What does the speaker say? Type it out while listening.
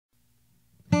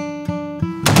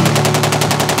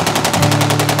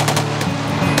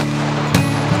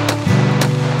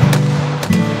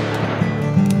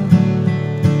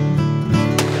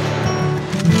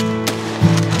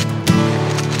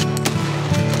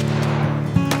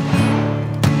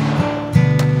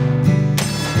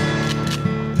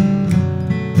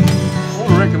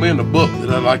recommend a book that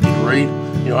I'd like you to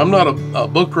read. You know, I'm not a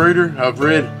book reader. I've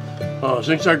read,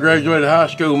 since I graduated high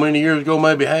school many years ago,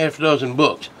 maybe half a dozen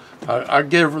books. I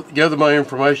gather my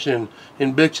information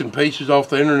in bits and pieces off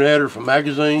the internet or from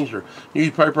magazines or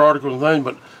newspaper articles and things,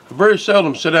 but I very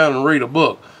seldom sit down and read a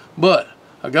book. But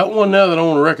I got one now that I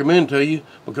want to recommend to you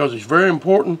because it's very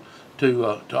important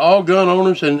to all gun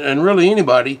owners and really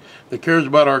anybody that cares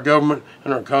about our government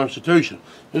and our Constitution.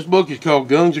 This book is called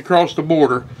Guns Across the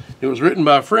Border. It was written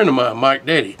by a friend of mine, Mike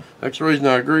Detty. That's the reason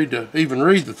I agreed to even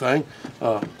read the thing.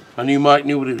 I knew Mike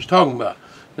knew what he was talking about.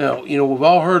 Now, you know, we've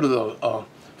all heard of the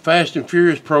Fast and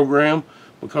Furious program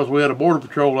because we had a Border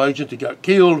Patrol agent that got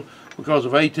killed because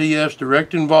of ATF's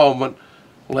direct involvement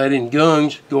letting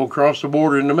guns go across the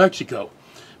border into Mexico.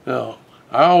 Now,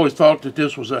 I always thought that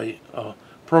this was a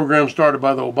program started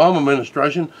by the Obama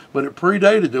administration, but it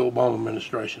predated the Obama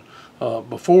administration.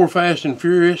 Before Fast and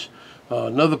Furious,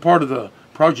 another part of the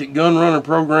Project Gun Runner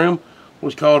program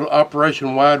was called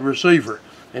Operation Wide Receiver.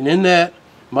 And in that,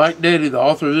 Mike Detty, the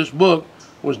author of this book,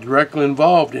 was directly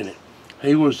involved in it.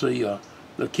 He was the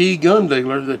key gun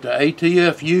dealer that the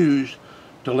ATF used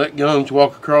to let guns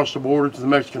walk across the border to the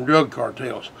Mexican drug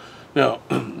cartels. Now,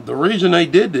 the reason they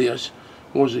did this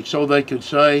was so they could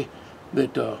say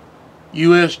that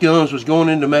U.S. guns was going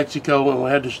into Mexico and we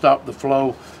had to stop the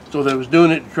flow. So they was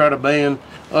doing it to try to ban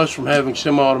us from having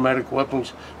semi-automatic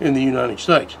weapons in the United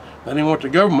States. That ain't what the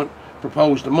government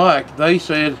proposed to Mike. They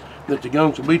said that the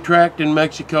guns will be tracked in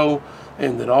Mexico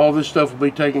and that all this stuff will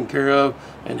be taken care of.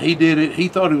 And he did it. He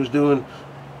thought he was doing,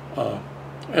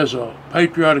 as a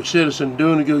patriotic citizen,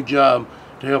 doing a good job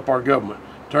to help our government.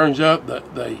 Turns out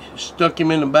that they stuck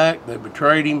him in the back. They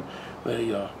betrayed him.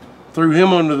 They threw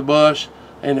him under the bus.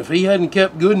 And if he hadn't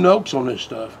kept good notes on this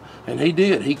stuff, and he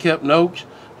did, he kept notes,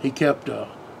 he kept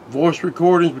voice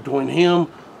recordings between him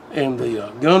and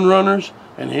the gun runners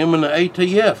and him and the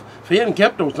ATF. If he hadn't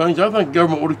kept those things, I think the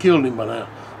government would have killed him by now.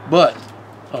 But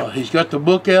he's got the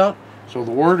book out, so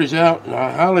the word is out, and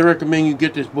I highly recommend you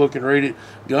get this book and read it.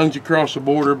 Guns Across the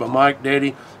Border by Mike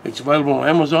Detty. It's available on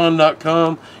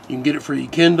Amazon.com. You can get it for your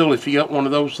Kindle if you got one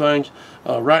of those things.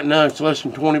 Right now it's less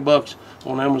than 20 bucks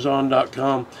on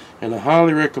Amazon.com, and I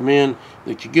highly recommend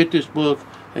that you get this book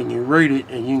and you read it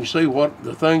and you can see what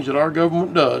the things that our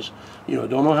government does. You know,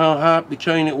 don't know how high up the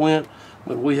chain it went,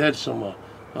 but we had some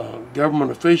government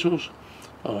officials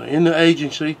in the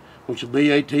agency, which would be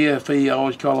ATFE. I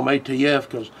always call them ATF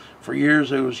because for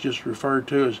years it was just referred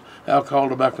to as alcohol,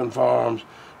 tobacco, and firearms.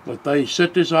 But they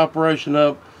set this operation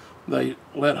up. They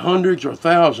let hundreds or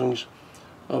thousands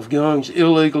of guns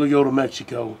illegally go to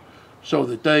Mexico so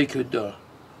that they could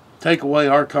take away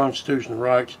our constitutional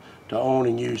rights to own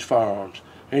and use firearms.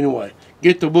 Anyway,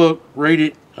 get the book, read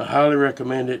it. I highly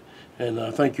recommend it, and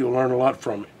I think you'll learn a lot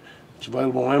from it. It's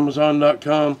available on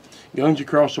Amazon.com. Guns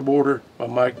Across the Border by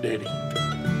Mike Detty.